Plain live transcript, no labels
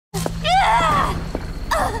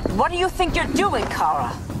What do you think you're doing,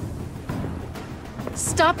 Kara?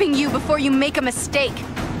 Stopping you before you make a mistake.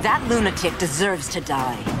 That lunatic deserves to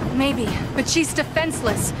die. Maybe, but she's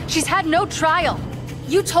defenseless. She's had no trial.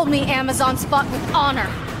 You told me Amazon's fought with honor.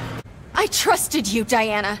 I trusted you,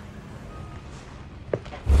 Diana.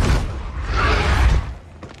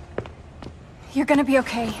 You're gonna be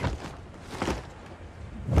okay.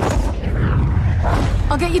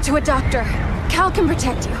 I'll get you to a doctor. Cal can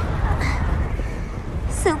protect you.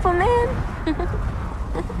 Superman?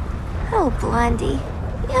 Oh, Blondie,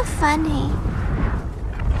 you're funny.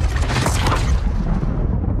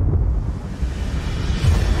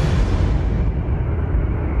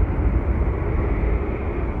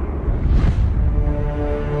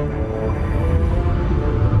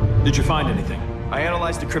 Did you find anything? I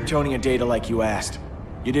analyzed the Kryptonian data like you asked.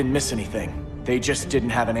 You didn't miss anything. They just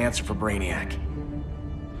didn't have an answer for Brainiac.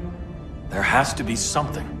 There has to be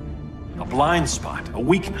something. A blind spot, a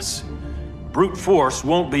weakness. Brute force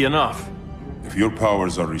won't be enough. If your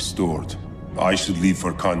powers are restored, I should leave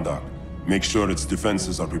for Kahndaq. Make sure its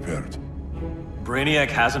defenses are prepared. Brainiac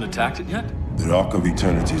hasn't attacked it yet? The Rock of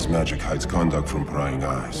Eternity's magic hides Kahndaq from prying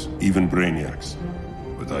eyes, even Brainiac's.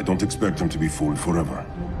 But I don't expect him to be fooled forever.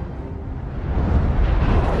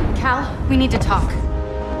 Cal, we need to talk.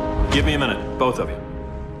 Give me a minute, both of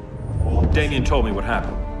you. Damien told me what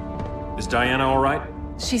happened. Is Diana all right?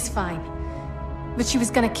 She's fine. But she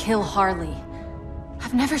was gonna kill Harley.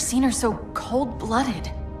 I've never seen her so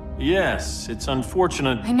cold-blooded. Yes, it's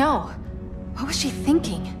unfortunate. I know. What was she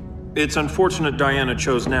thinking? It's unfortunate Diana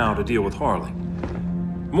chose now to deal with Harley.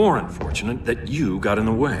 More unfortunate that you got in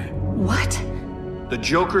the way. What? The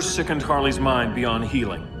Joker sickened Harley's mind beyond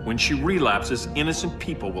healing. When she relapses, innocent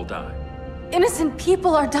people will die. Innocent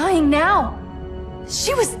people are dying now.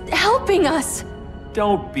 She was helping us.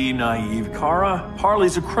 Don't be naive, Kara.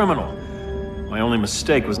 Harley's a criminal. My only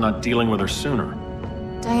mistake was not dealing with her sooner.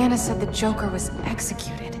 Diana said the Joker was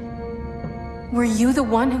executed. Were you the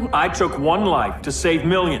one who... I took one life to save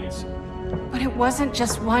millions. But it wasn't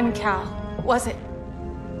just one, Cal, was it?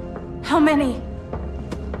 How many?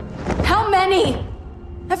 How many?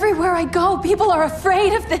 Everywhere I go, people are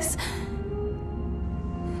afraid of this.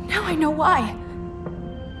 Now I know why.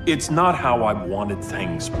 It's not how I wanted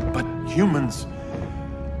things, but humans...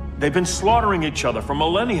 They've been slaughtering each other for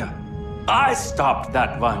millennia. I stopped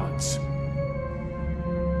that violence.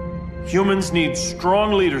 Humans need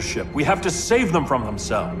strong leadership. We have to save them from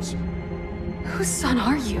themselves. Whose son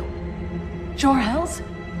are you? Jor-El's?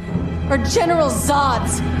 Or General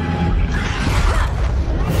Zod's?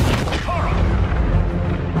 Kara!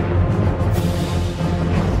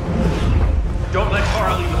 Don't let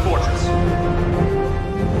Kara leave the fortress.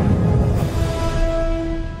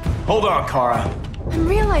 Hold on, Kara. I'm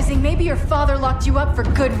realizing maybe your father locked you up for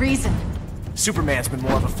good reason. Superman's been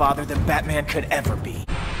more of a father than Batman could ever be.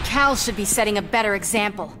 Cal should be setting a better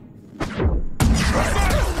example.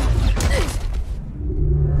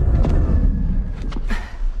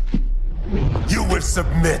 You will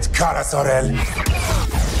submit, Kara Zor-El.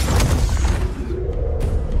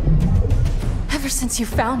 Ever since you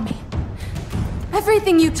found me,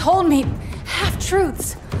 everything you told me,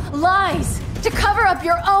 half-truths, lies, to cover up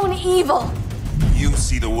your own evil. You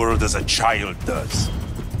see the world as a child does.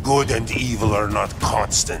 Good and evil are not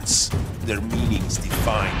constants. Their meanings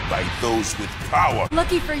defined by those with power.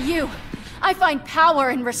 Lucky for you, I find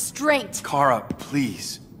power in restraint. Kara,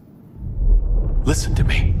 please. Listen to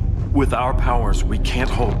me. With our powers, we can't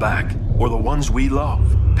hold back, or the ones we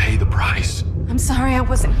love pay the price. I'm sorry I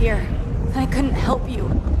wasn't here. I couldn't help you.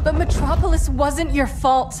 But Metropolis wasn't your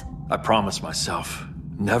fault. I promise myself,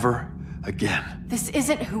 never again. This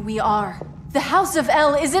isn't who we are. The House of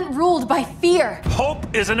El isn't ruled by fear. Hope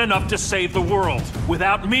isn't enough to save the world.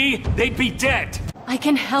 Without me, they'd be dead. I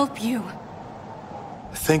can help you.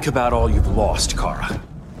 Think about all you've lost, Kara.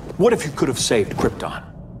 What if you could have saved Krypton?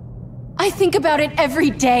 I think about it every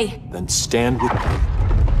day. Then stand with me.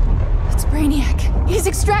 It's Brainiac. He's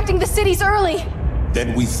extracting the cities early.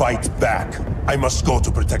 Then we fight back. I must go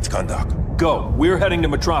to protect Kahndaq. Go. We're heading to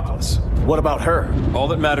Metropolis. What about her? All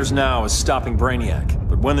that matters now is stopping Brainiac.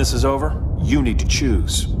 But when this is over, you need to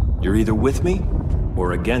choose. You're either with me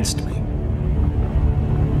or against me.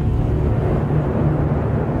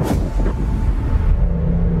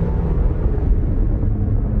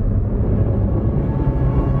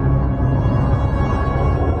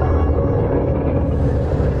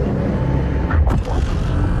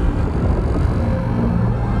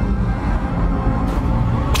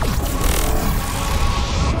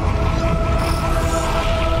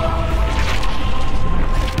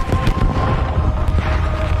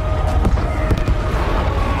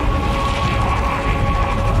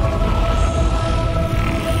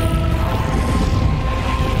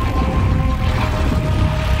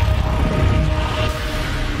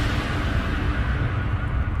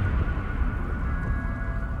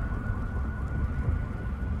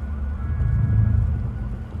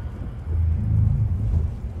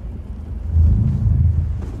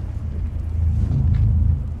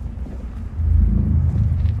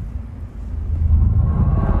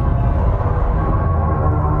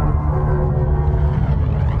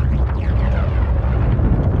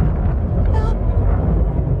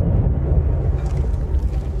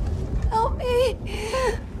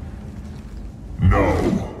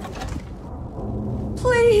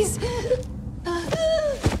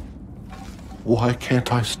 Why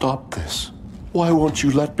can't I stop this? Why won't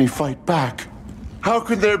you let me fight back? How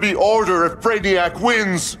can there be order if Brainiac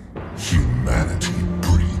wins? Humanity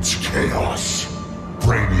breeds chaos.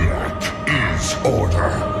 Brainiac is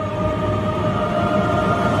order.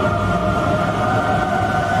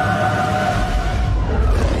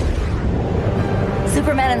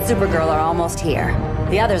 Superman and Supergirl are almost here.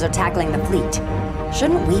 The others are tackling the fleet.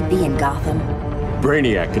 Shouldn't we be in Gotham?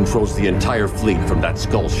 Brainiac controls the entire fleet from that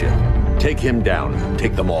skull ship. Take him down.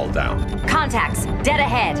 Take them all down. Contacts, dead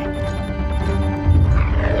ahead.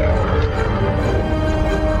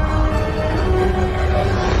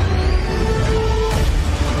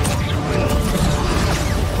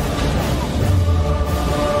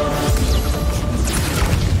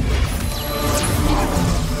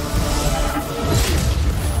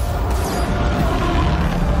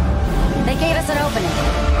 They gave us an opening.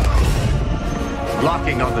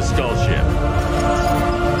 Locking on the skull ship.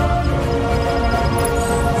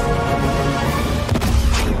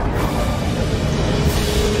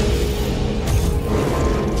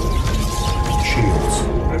 Shields.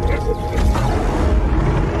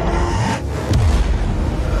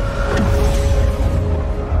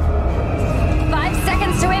 5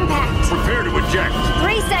 seconds to impact. Prepare to eject.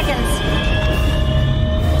 3 seconds.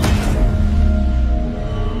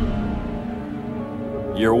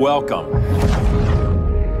 You're welcome.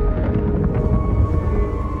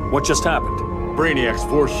 What just happened? Brainiac's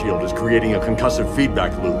force shield is creating a concussive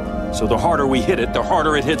feedback loop. So the harder we hit it, the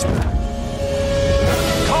harder it hits me.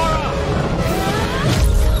 Kara!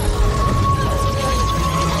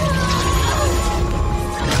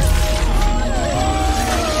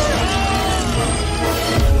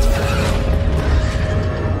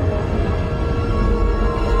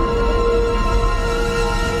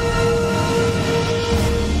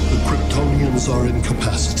 The Kryptonians are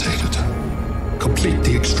incapacitated. Complete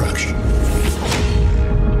the extraction.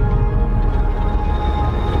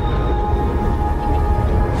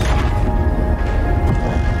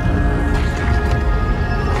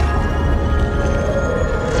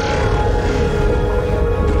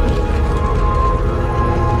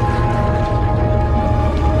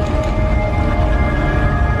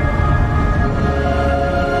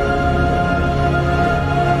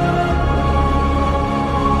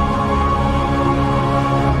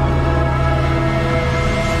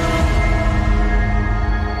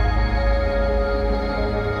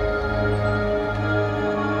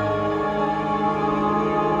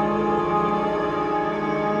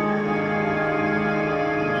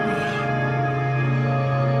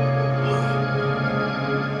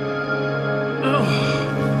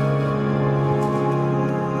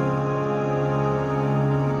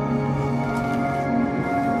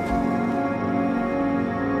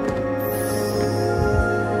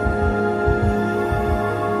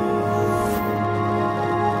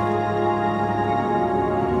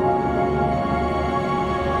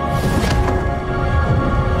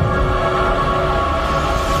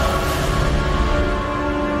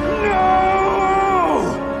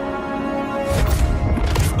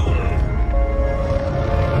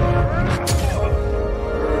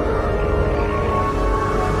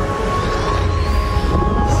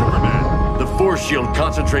 Force shield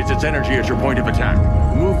concentrates its energy at your point of attack.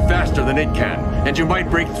 Move faster than it can, and you might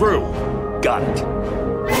break through. Got it.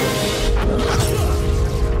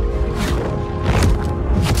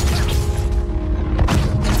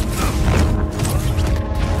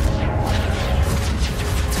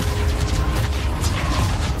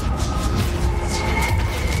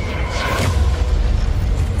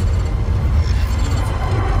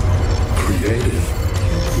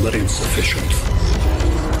 Creative, but insufficient.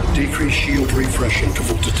 Decrease shield refresh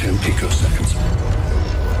interval to 10 picoseconds.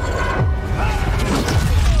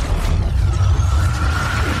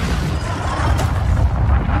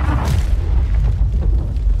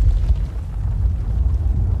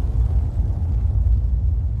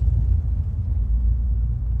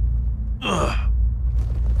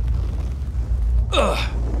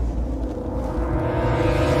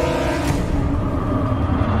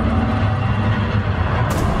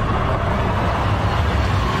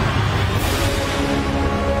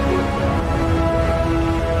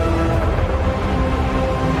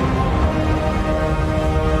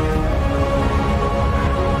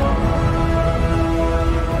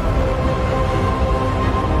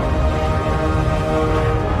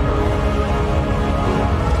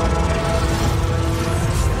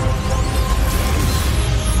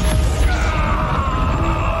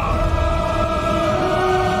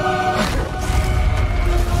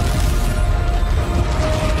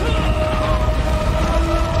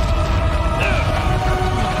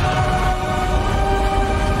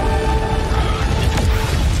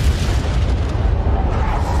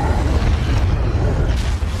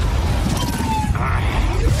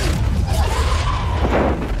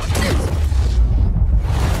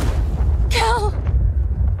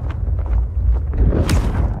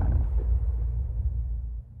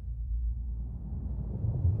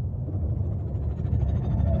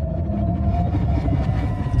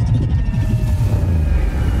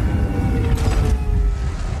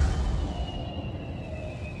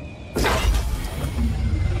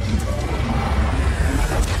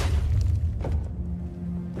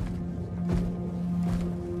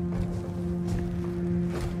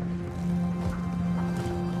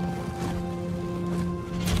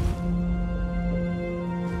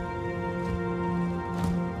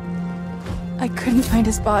 I couldn't find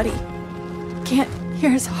his body. Can't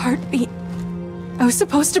hear his heartbeat. I was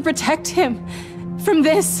supposed to protect him. From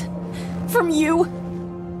this. From you.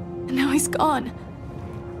 And now he's gone.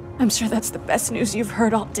 I'm sure that's the best news you've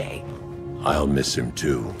heard all day. I'll miss him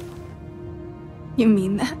too. You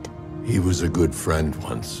mean that? He was a good friend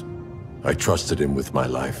once. I trusted him with my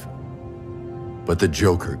life. But the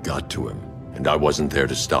Joker got to him, and I wasn't there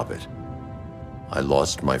to stop it. I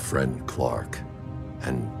lost my friend Clark,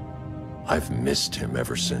 and I've missed him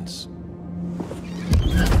ever since.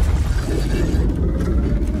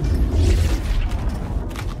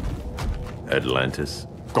 Atlantis?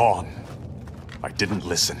 Gone. I didn't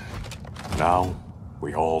listen. Now,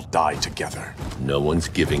 we all die together. No one's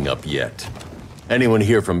giving up yet. Anyone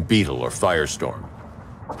here from Beetle or Firestorm?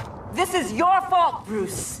 This is your fault,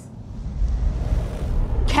 Bruce.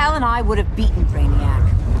 Cal and I would have beaten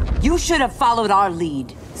Brainiac. You should have followed our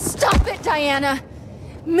lead. Stop it, Diana!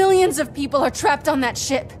 Millions of people are trapped on that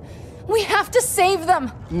ship. We have to save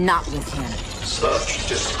them! Not with him. Such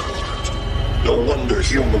discord. No wonder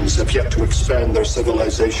humans have yet to expand their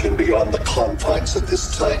civilization beyond the confines of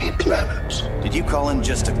this tiny planet. Did you call in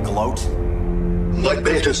just to gloat? My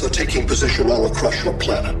betas are taking position all across your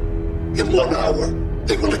planet. In 1 hour,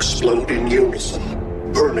 they will explode in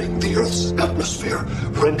unison, burning the Earth's atmosphere,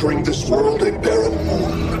 rendering this world a barren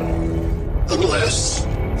moon. Unless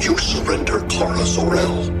you surrender Clara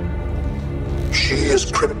Zor-El. She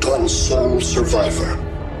is Krypton's sole survivor,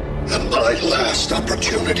 and my last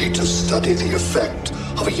opportunity to study the effect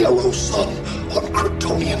of a yellow sun on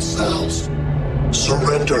Kryptonian cells.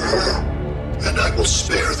 Surrender her, and I will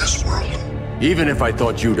spare this world. Even if I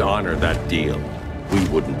thought you'd honor that deal, we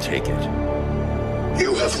wouldn't take it.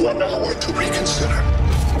 You have 1 hour to reconsider.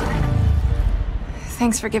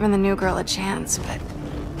 Thanks for giving the new girl a chance, but...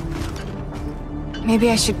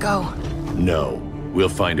 maybe I should go. No. We'll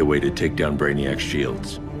find a way to take down Brainiac's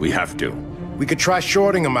shields. We have to. We could try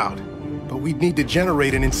shorting him out, but we'd need to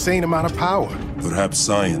generate an insane amount of power. Perhaps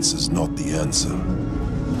science is not the answer.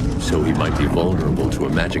 So he might be vulnerable to a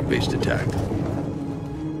magic-based attack.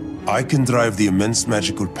 I can drive the immense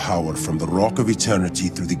magical power from the Rock of Eternity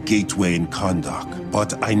through the gateway in Kahndaq,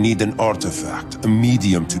 but I need an artifact, a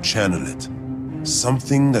medium to channel it.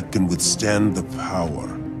 Something that can withstand the power.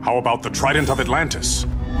 How about the Trident of Atlantis?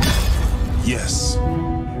 Yes,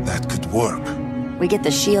 that could work. We get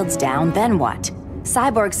the shields down, then what?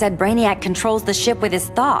 Cyborg said Brainiac controls the ship with his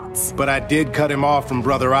thoughts. But I did cut him off from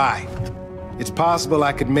Brother Eye. It's possible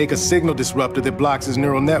I could make a signal disruptor that blocks his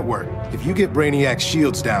neural network. If you get Brainiac's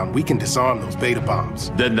shields down, we can disarm those beta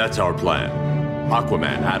bombs. Then that's our plan.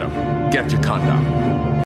 Aquaman, Adam, get to Kahndaq.